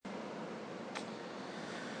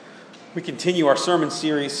We continue our sermon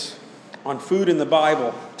series on food in the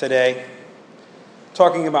Bible today,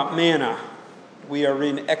 talking about manna. We are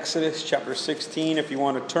in Exodus chapter 16, if you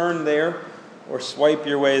want to turn there or swipe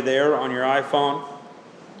your way there on your iPhone.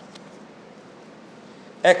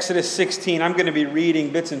 Exodus 16, I'm going to be reading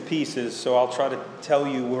bits and pieces, so I'll try to tell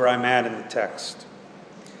you where I'm at in the text.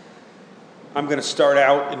 I'm going to start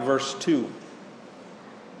out in verse 2.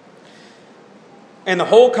 And the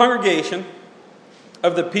whole congregation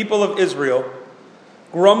of the people of Israel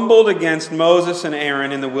grumbled against Moses and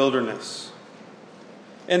Aaron in the wilderness.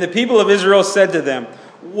 And the people of Israel said to them,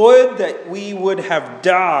 "Would that we would have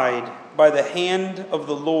died by the hand of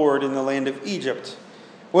the Lord in the land of Egypt,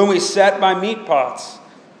 when we sat by meat pots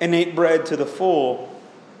and ate bread to the full.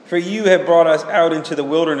 For you have brought us out into the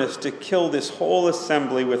wilderness to kill this whole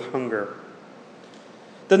assembly with hunger."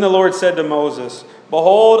 Then the Lord said to Moses,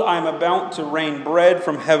 "Behold, I am about to rain bread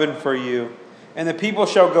from heaven for you. And the people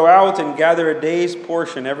shall go out and gather a day's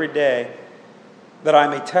portion every day, that I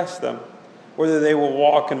may test them, whether they will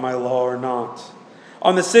walk in my law or not.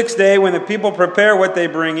 On the sixth day, when the people prepare what they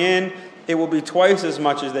bring in, it will be twice as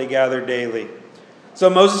much as they gather daily." So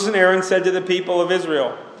Moses and Aaron said to the people of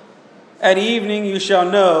Israel, "At evening you shall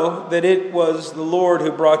know that it was the Lord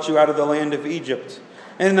who brought you out of the land of Egypt.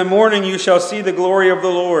 And in the morning you shall see the glory of the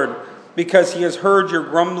Lord, because he has heard your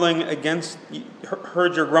grumbling against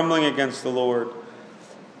the Lord.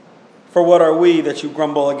 For what are we that you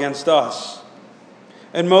grumble against us?"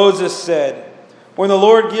 And Moses said, "When the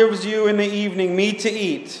Lord gives you in the evening meat to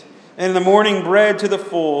eat, and in the morning bread to the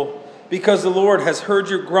full, because the Lord has heard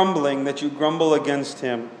your grumbling that you grumble against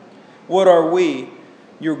him. What are we?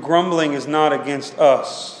 Your grumbling is not against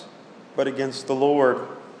us, but against the Lord."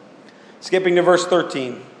 Skipping to verse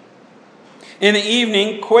 13. In the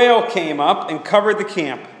evening, quail came up and covered the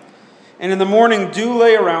camp. And in the morning, dew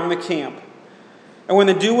lay around the camp. And when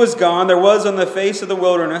the dew was gone, there was on the face of the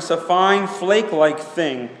wilderness a fine flake-like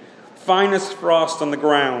thing, fine as frost on the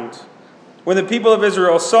ground. When the people of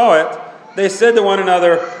Israel saw it, they said to one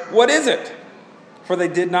another, "What is it?" For they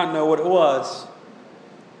did not know what it was.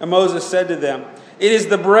 And Moses said to them, "It is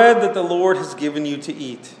the bread that the Lord has given you to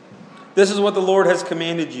eat. This is what the Lord has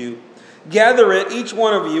commanded you. Gather it, each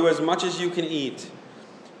one of you, as much as you can eat.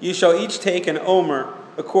 You shall each take an omer,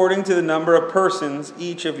 according to the number of persons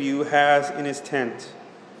each of you has in his tent."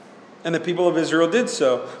 And the people of Israel did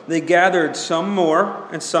so. They gathered some more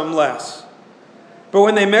and some less. But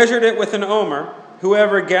when they measured it with an omer,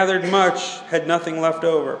 whoever gathered much had nothing left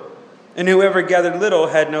over, and whoever gathered little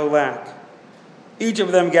had no lack. Each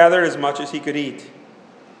of them gathered as much as he could eat.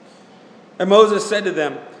 And Moses said to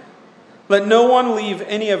them, "Let no one leave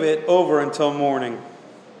any of it over until morning."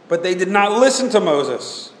 But they did not listen to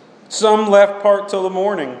Moses. Some left part till the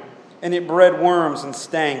morning, and it bred worms and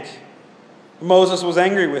stank. Moses was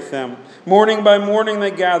angry with them. Morning by morning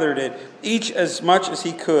they gathered it, each as much as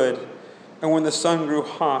he could. And when the sun grew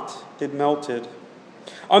hot, it melted.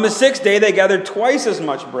 On the sixth day they gathered twice as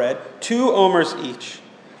much bread, 2 omers each.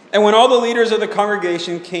 And when all the leaders of the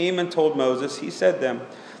congregation came and told Moses, he said to them,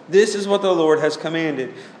 "This is what the Lord has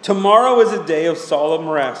commanded. Tomorrow is a day of solemn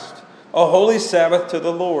rest, a holy Sabbath to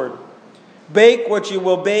the Lord. Bake what you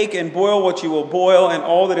will bake and boil what you will boil, and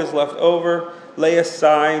all that is left over lay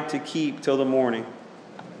aside to keep till the morning."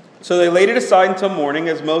 So they laid it aside until morning,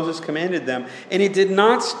 as Moses commanded them, and it did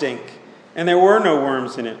not stink, and there were no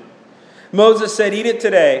worms in it. Moses said, "Eat it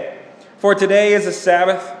today, for today is a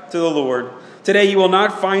Sabbath to the Lord. Today you will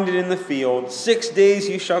not find it in the field. 6 days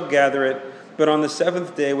you shall gather it, but on the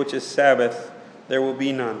 7th day, which is Sabbath, there will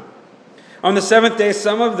be none." On the 7th day,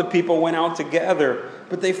 some of the people went out to gather,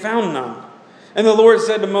 but they found none. And the Lord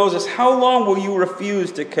said to Moses, "How long will you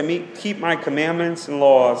refuse to keep my commandments and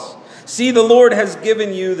laws? See, the Lord has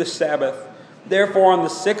given you the Sabbath. Therefore, on the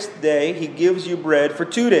 6th day, he gives you bread for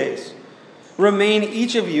 2 days. Remain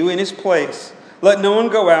each of you in his place. Let no one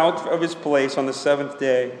go out of his place on the 7th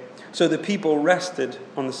day." So the people rested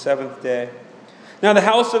on the 7th day. Now the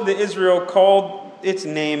house of the Israel called its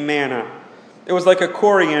name manna. It was like a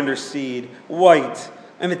coriander seed, white,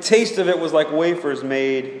 and the taste of it was like wafers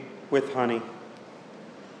made with honey.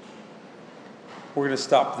 We're going to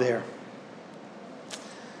stop there.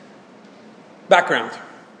 Background.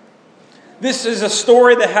 This is a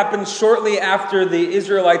story that happened shortly after the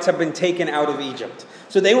Israelites have been taken out of Egypt.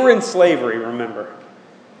 So they were in slavery, remember.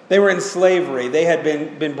 They were in slavery. They had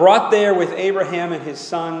been brought there with Abraham and his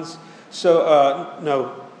sons.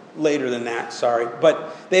 Later than that, sorry.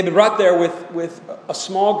 But they had been brought there with a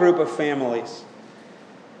small group of families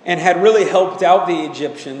and had really helped out the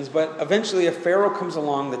Egyptians. But eventually a Pharaoh comes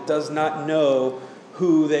along that does not know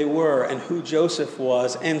who they were and who Joseph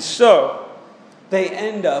was. And so they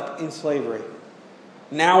end up in slavery.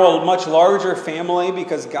 Now a much larger family,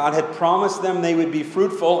 because God had promised them they would be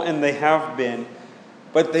fruitful, and they have been.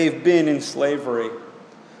 But they've been in slavery.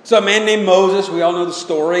 So a man named Moses, we all know the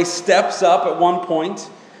story, steps up at one point.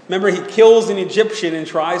 Remember, he kills an Egyptian and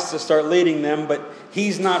tries to start leading them, but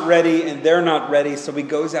he's not ready and they're not ready. So he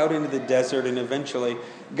goes out into the desert, and eventually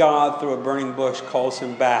God, through a burning bush, calls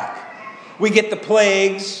him back. We get the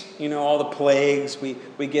plagues, all the plagues.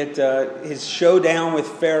 We get his showdown with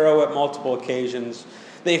Pharaoh at multiple occasions.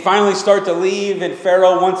 They finally start to leave, and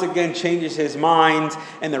Pharaoh once again changes his mind,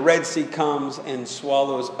 and the Red Sea comes and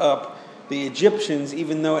swallows up the Egyptians,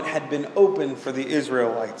 even though it had been open for the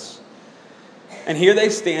Israelites. And here they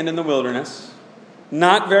stand in the wilderness,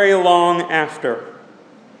 not very long after,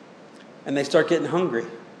 and they start getting hungry.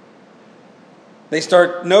 They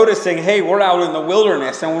start noticing, hey, we're out in the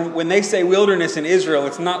wilderness. And when they say wilderness in Israel,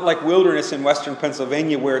 it's not like wilderness in western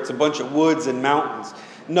Pennsylvania where it's a bunch of woods and mountains.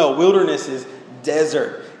 No, wilderness is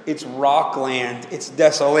desert. It's rockland. It's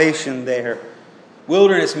desolation there.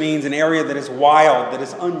 Wilderness means an area that is wild, that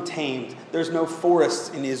is untamed. There's no forests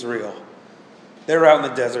in Israel. They're out in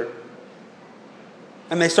the desert.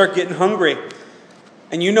 And they start getting hungry.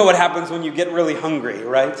 And you know what happens when you get really hungry,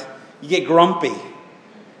 right? You get grumpy.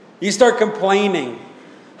 You start complaining.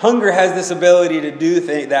 Hunger has this ability to do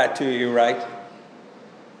that to you, right?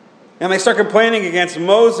 And they start complaining against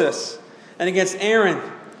Moses and against Aaron.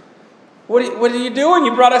 What are you doing?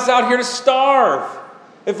 You brought us out here to starve.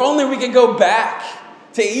 If only we could go back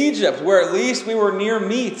to Egypt, where at least we were near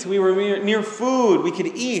meat, we were near food, we could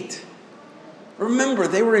eat. Remember,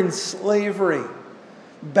 they were in slavery,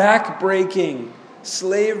 back-breaking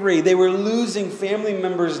slavery. They were losing family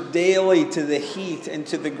members daily to the heat and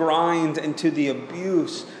to the grind and to the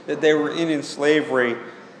abuse that they were in slavery.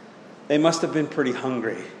 They must have been pretty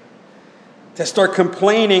hungry to start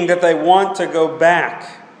complaining that they want to go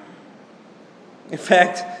back. In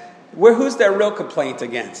fact, who's their real complaint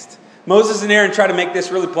against? Moses and Aaron try to make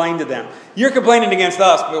this really plain to them. You're complaining against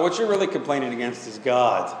us, but what you're really complaining against is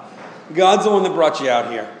God. God's the one that brought you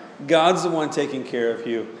out here. God's the one taking care of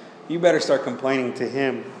you. You better start complaining to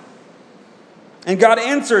Him. And God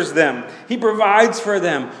answers them. He provides for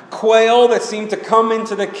them quail that seem to come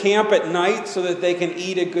into the camp at night so that they can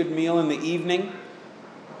eat a good meal in the evening,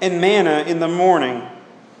 and manna in the morning.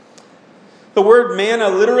 The word manna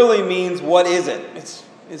literally means, what is it?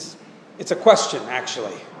 It's a question,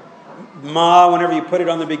 actually. Ma, whenever you put it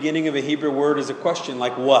on the beginning of a Hebrew word, is a question,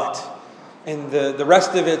 like what? And the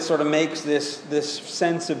rest of it sort of makes this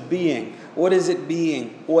sense of being. What is it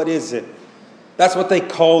being? What is it? That's what they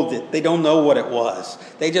called it. They don't know what it was.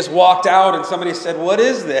 They just walked out and somebody said, what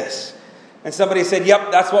is this? And somebody said,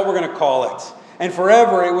 yep, that's what we're going to call it. And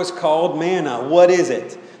forever it was called manna. What is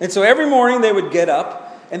it? And so every morning they would get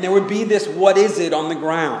up and there would be this what is it on the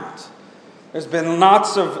ground. There's been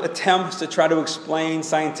lots of attempts to try to explain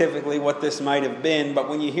scientifically what this might have been, but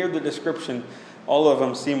when you hear the description, all of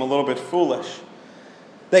them seem a little bit foolish.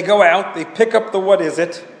 They go out, they pick up the what is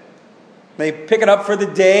it. They pick it up for the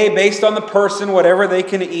day based on the person, whatever they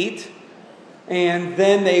can eat. And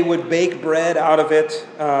then they would bake bread out of it.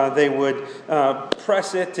 They would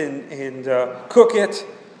press it and cook it.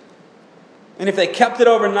 And if they kept it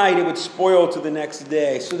overnight, it would spoil to the next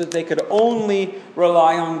day, so that they could only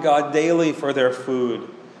rely on God daily for their food.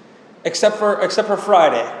 Except for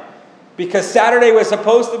Friday. Because Saturday was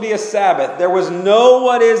supposed to be a Sabbath. There was no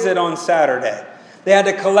what is it on Saturday. They had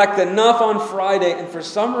to collect enough on Friday, and for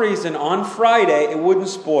some reason on Friday it wouldn't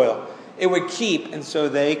spoil. It would keep, and so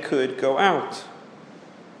they could go out.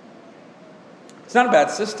 It's not a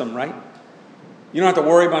bad system, right? You don't have to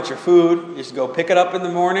worry about your food. You just go pick it up in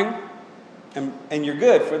the morning, and you're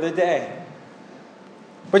good for the day.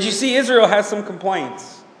 But you see, Israel has some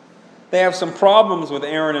complaints. They have some problems with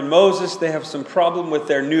Aaron and Moses. They have some problem with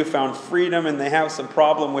their newfound freedom, and they have some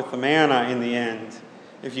problem with the manna in the end,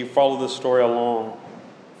 if you follow the story along.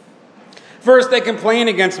 First, they complain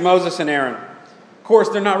against Moses and Aaron. Of course,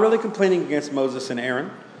 they're not really complaining against Moses and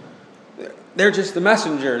Aaron. They're just the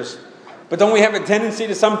messengers. But don't we have a tendency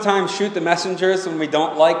to sometimes shoot the messengers when we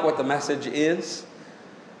don't like what the message is?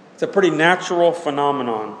 It's a pretty natural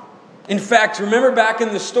phenomenon. In fact, remember back in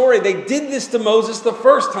the story, they did this to Moses the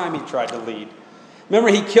first time he tried to lead. Remember,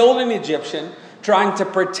 he killed an Egyptian trying to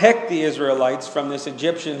protect the Israelites from this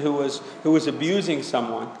Egyptian who was abusing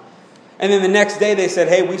someone. And then the next day they said,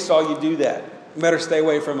 hey, we saw you do that. You better stay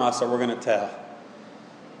away from us or we're going to tell.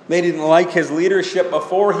 They didn't like his leadership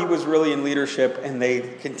before he was really in leadership, and they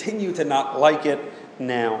continue to not like it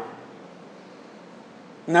now.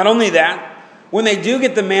 Not only that, when they do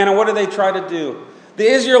get the manna, what do they try to do? The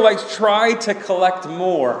Israelites try to collect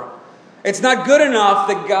more. It's not good enough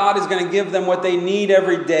that God is going to give them what they need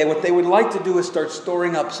every day. What they would like to do is start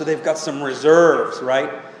storing up so they've got some reserves,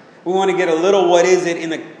 right? We want to get a little what is it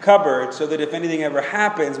in the cupboard so that if anything ever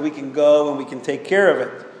happens, we can go and we can take care of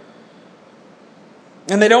it.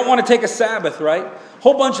 And they don't want to take a Sabbath, right? A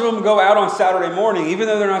whole bunch of them go out on Saturday morning, even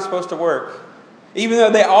though they're not supposed to work. Even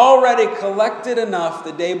though they already collected enough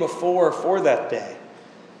the day before for that day.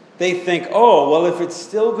 They think, oh, well, if it's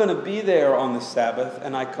still going to be there on the Sabbath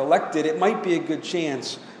and I collect it, it might be a good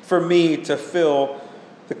chance for me to fill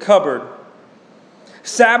the cupboard.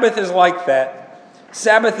 Sabbath is like that.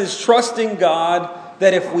 Sabbath is trusting God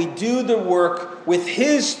that if we do the work with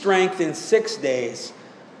His strength in 6 days,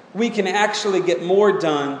 we can actually get more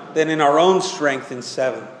done than in our own strength in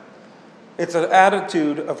 7. It's an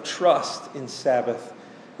attitude of trust in Sabbath.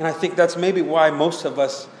 And I think that's maybe why most of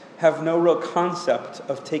us have no real concept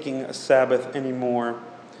of taking a Sabbath anymore.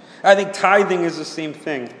 I think tithing is the same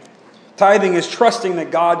thing. Tithing is trusting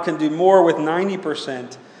that God can do more with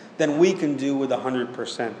 90% than we can do with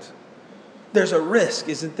 100%. There's a risk,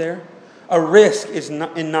 isn't there? A risk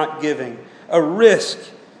in not giving. A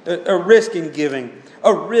risk in giving.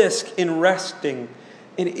 A risk in resting.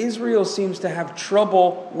 And Israel seems to have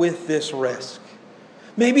trouble with this risk.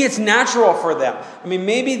 Maybe it's natural for them.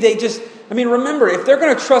 Remember, if they're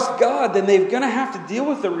going to trust God, then they're going to have to deal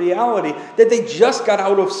with the reality that they just got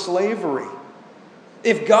out of slavery.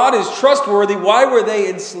 If God is trustworthy, why were they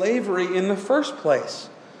in slavery in the first place?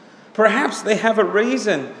 Perhaps they have a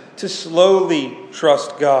reason to slowly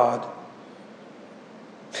trust God.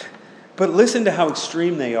 But listen to how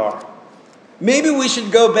extreme they are. Maybe we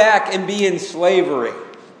should go back and be in slavery.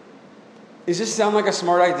 Does this sound like a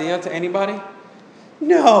smart idea to anybody?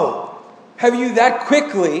 No. Have you that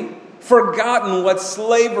quickly forgotten what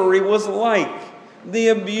slavery was like? The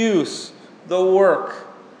abuse, the work,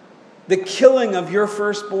 the killing of your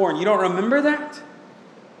firstborn. You don't remember that?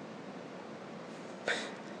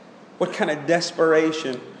 What kind of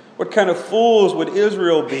desperation, what kind of fools would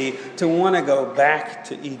Israel be to want to go back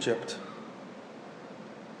to Egypt?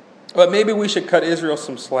 But maybe we should cut Israel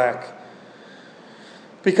some slack.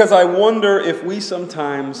 Because I wonder if we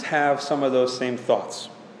sometimes have some of those same thoughts.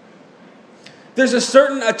 There's a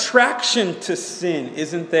certain attraction to sin,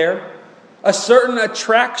 isn't there? A certain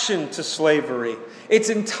attraction to slavery. It's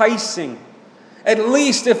enticing. At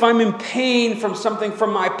least if I'm in pain from something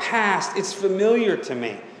from my past, it's familiar to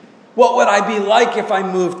me. What would I be like if I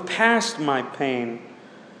moved past my pain?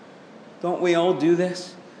 Don't we all do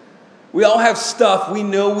this? We all have stuff we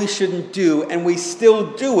know we shouldn't do, and we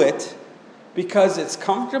still do it because it's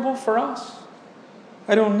comfortable for us?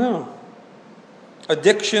 I don't know.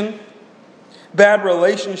 Addiction, bad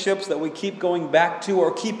relationships that we keep going back to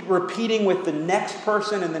or keep repeating with the next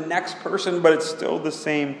person and the next person, but it's still the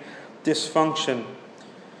same dysfunction.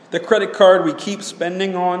 The credit card we keep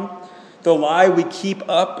spending on, the lie we keep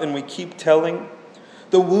up and we keep telling,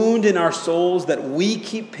 the wound in our souls that we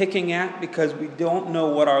keep picking at because we don't know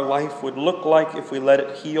what our life would look like if we let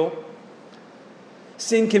it heal.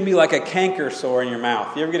 Sin can be like a canker sore in your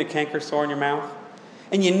mouth. You ever get a canker sore in your mouth?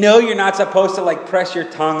 And you know you're not supposed to press your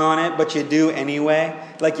tongue on it, but you do anyway.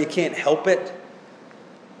 Like you can't help it.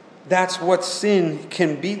 That's what sin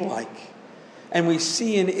can be like. And we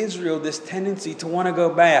see in Israel this tendency to want to go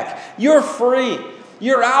back. You're free.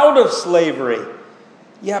 You're out of slavery.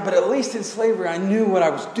 Yeah, but at least in slavery I knew what I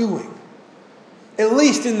was doing. At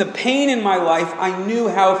least in the pain in my life, I knew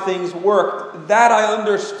how things worked. That I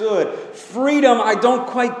understood. Freedom I don't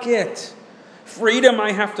quite get. Freedom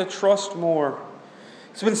I have to trust more.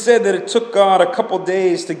 It's been said that it took God a couple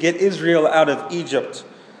days to get Israel out of Egypt,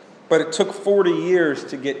 but it took 40 years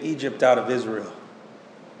to get Egypt out of Israel.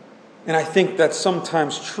 And I think that's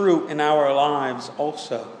sometimes true in our lives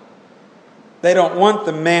also. They don't want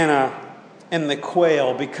the manna and the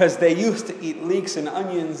quail because they used to eat leeks and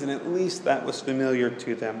onions, and at least that was familiar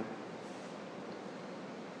to them.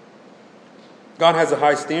 God has a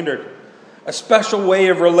high standard, a special way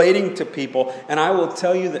of relating to people, and I will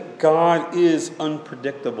tell you that God is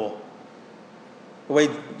unpredictable. The way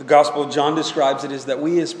the Gospel of John describes it is that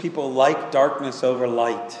we as people like darkness over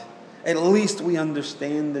light. At least we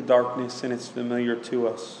understand the darkness and it's familiar to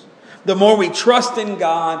us. The more we trust in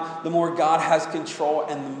God, the more God has control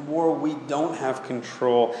and the more we don't have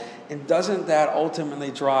control. And doesn't that ultimately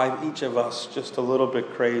drive each of us just a little bit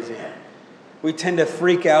crazy? We tend to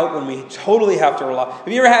freak out when we totally have to rely. Have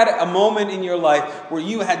you ever had a moment in your life where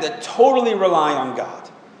you had to totally rely on God?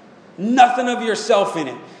 Nothing of yourself in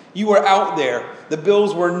it. You were out there. The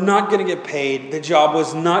bills were not going to get paid. The job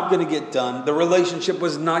was not going to get done. The relationship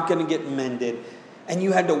was not going to get mended. And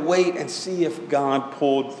you had to wait and see if God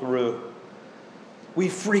pulled through. We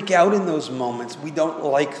freak out in those moments. We don't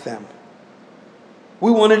like them. We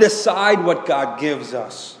want to decide what God gives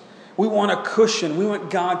us. We want a cushion. We want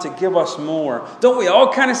God to give us more. Don't we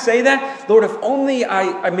all kind of say that? Lord, if only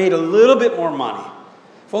I made a little bit more money.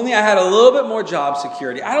 If only I had a little bit more job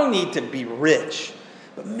security. I don't need to be rich.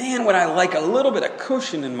 But man, would I like a little bit of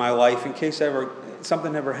cushion in my life in case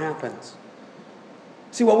something ever happens.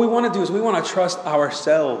 See, what we want to do is we want to trust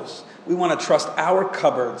ourselves. We want to trust our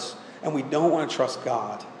cupboards. And we don't want to trust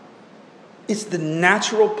God. It's the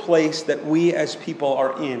natural place that we as people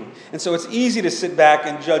are in. And so it's easy to sit back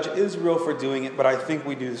and judge Israel for doing it, but I think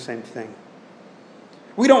we do the same thing.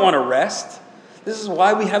 We don't want to rest. This is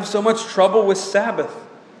why we have so much trouble with Sabbath.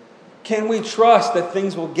 Can we trust that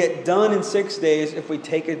things will get done in 6 days if we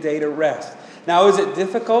take a day to rest? Now, is it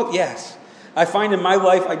difficult? Yes. I find in my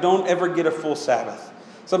life I don't ever get a full Sabbath.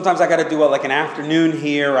 Sometimes I got to do like an afternoon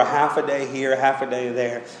here, a half a day here, a half a day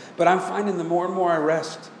there. But I'm finding the more and more I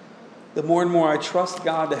rest, the more and more I trust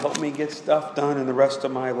God to help me get stuff done in the rest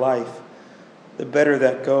of my life, the better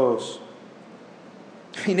that goes.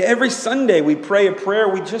 I mean, every Sunday we pray a prayer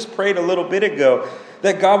we just prayed a little bit ago,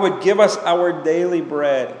 that God would give us our daily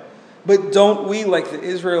bread. But don't we, like the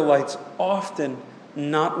Israelites, often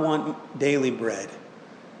not want daily bread?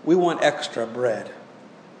 We want extra bread.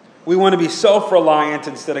 We want to be self-reliant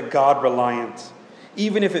instead of God-reliant,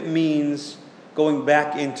 even if it means going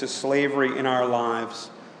back into slavery in our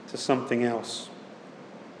lives to something else.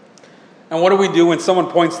 And what do we do when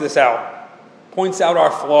someone points this out? Points out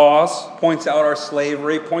our flaws, points out our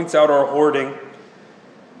slavery, points out our hoarding.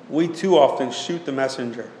 We too often shoot the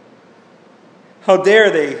messenger. How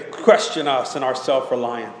dare they question us and our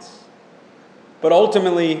self-reliance? But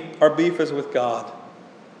ultimately, our beef is with God.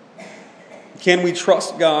 Can we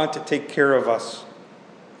trust God to take care of us?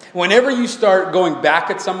 Whenever you start going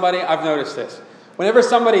back at somebody, I've noticed this. Whenever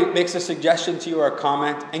somebody makes a suggestion to you or a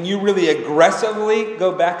comment, and you really aggressively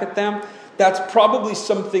go back at them, that's probably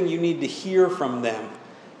something you need to hear from them,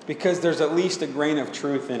 because there's at least a grain of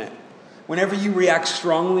truth in it. Whenever you react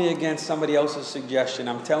strongly against somebody else's suggestion,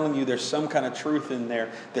 I'm telling you there's some kind of truth in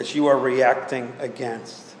there that you are reacting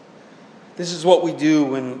against. This is what we do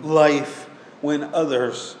when life, when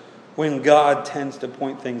others, when God tends to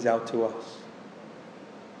point things out to us.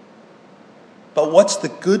 But what's the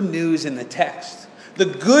good news in the text? The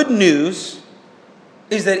good news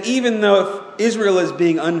is that even though Israel is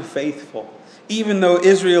being unfaithful, even though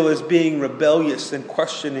Israel is being rebellious and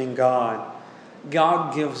questioning God,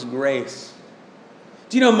 God gives grace.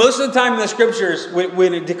 Do you know, most of the time in the scriptures,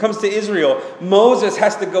 when it comes to Israel, Moses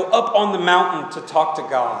has to go up on the mountain to talk to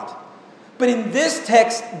God. But in this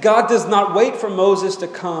text, God does not wait for Moses to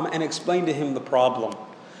come and explain to him the problem.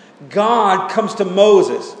 God comes to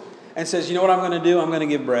Moses and says, you know what I'm going to do? I'm going to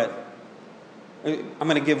give bread. I'm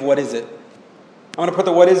going to give what is it? I'm going to put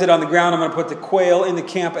the what is it on the ground. I'm going to put the quail in the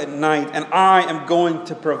camp at night. And I am going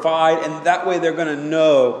to provide. And that way they're going to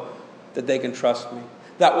know that they can trust me.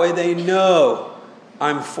 That way they know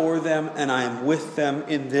I'm for them and I am with them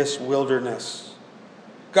in this wilderness.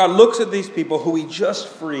 God looks at these people who he just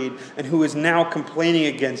freed and who is now complaining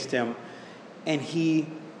against him, and he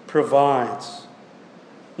provides.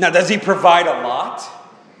 Now, does he provide a lot?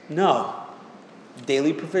 No.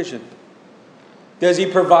 Daily provision. Does he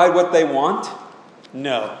provide what they want?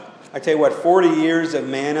 No. I tell you what, 40 years of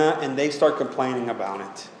manna and they start complaining about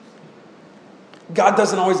it. God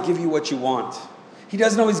doesn't always give you what you want. He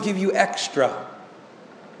doesn't always give you extra.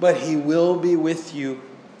 But he will be with you.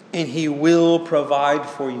 And he will provide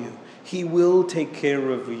for you. He will take care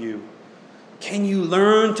of you. Can you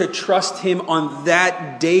learn to trust him on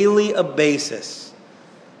that daily a basis?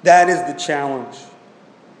 That is the challenge.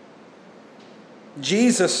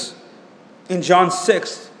 Jesus, in John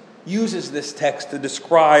 6, uses this text to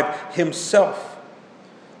describe himself.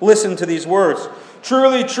 Listen to these words.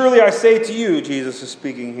 Truly, truly, I say to you, Jesus is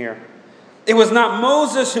speaking here. It was not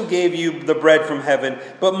Moses who gave you the bread from heaven,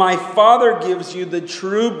 but my Father gives you the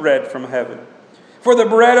true bread from heaven. For the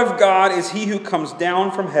bread of God is he who comes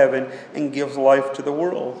down from heaven and gives life to the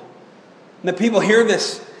world. And the people hear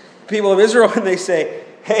this, people of Israel, and they say,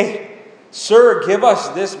 hey, sir, give us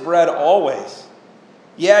this bread always.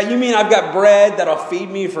 Yeah, you mean I've got bread that'll feed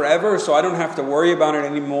me forever so I don't have to worry about it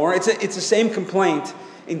anymore? It's the same complaint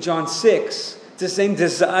in John 6. It's the same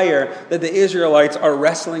desire that the Israelites are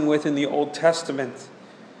wrestling with in the Old Testament.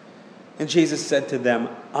 And Jesus said to them,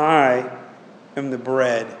 I am the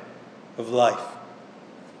bread of life.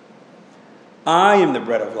 I am the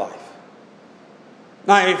bread of life.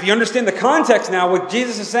 Now, if you understand the context now, what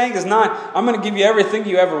Jesus is saying is not, I'm going to give you everything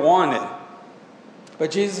you ever wanted. But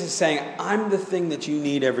Jesus is saying, I'm the thing that you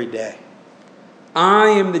need every day. I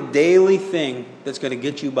am the daily thing that's going to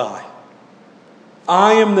get you by.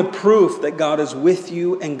 I am the proof that God is with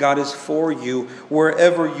you and God is for you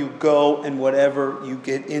wherever you go and whatever you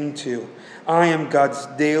get into. I am God's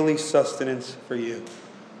daily sustenance for you.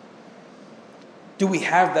 Do we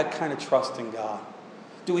have that kind of trust in God?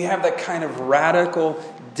 Do we have that kind of radical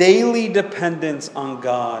daily dependence on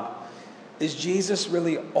God? Is Jesus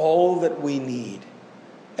really all that we need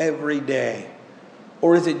every day?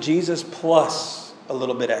 Or is it Jesus plus a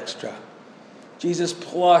little bit extra? Jesus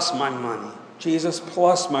plus my money. Jesus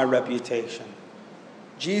plus my reputation.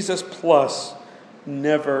 Jesus plus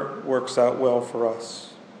never works out well for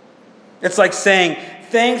us. It's like saying,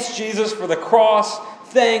 thanks, Jesus, for the cross.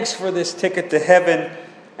 Thanks for this ticket to heaven.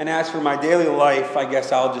 And as for my daily life, I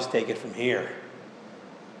guess I'll just take it from here.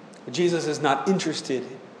 Jesus is not interested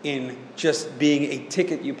in just being a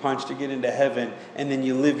ticket you punch to get into heaven and then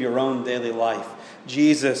you live your own daily life.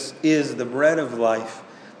 Jesus is the bread of life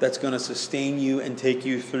that's going to sustain you and take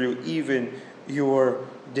you through even your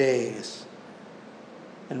days.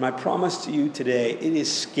 And my promise to you today, it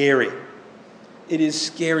is scary. It is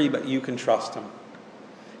scary, but you can trust Him.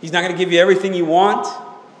 He's not going to give you everything you want.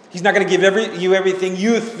 He's not going to give you everything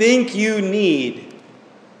you think you need.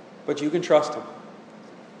 But you can trust Him.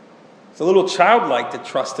 It's a little childlike to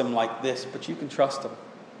trust Him like this, but you can trust Him.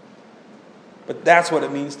 But that's what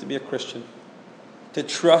it means to be a Christian. To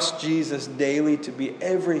trust Jesus daily, to be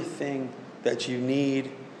everything that you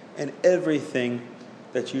need and everything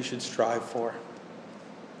that you should strive for.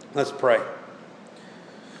 Let's pray.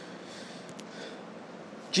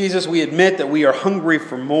 Jesus, we admit that we are hungry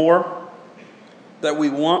for more, that we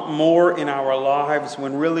want more in our lives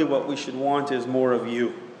when really what we should want is more of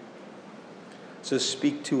you. So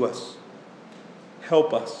speak to us.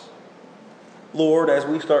 Help us. Lord, as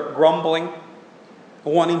we start grumbling,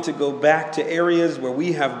 wanting to go back to areas where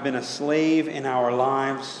we have been a slave in our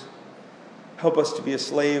lives, help us to be a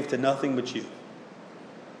slave to nothing but you.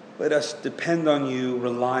 Let us depend on you,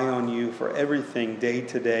 rely on you for everything day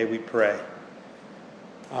to day, we pray.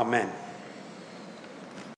 Amen.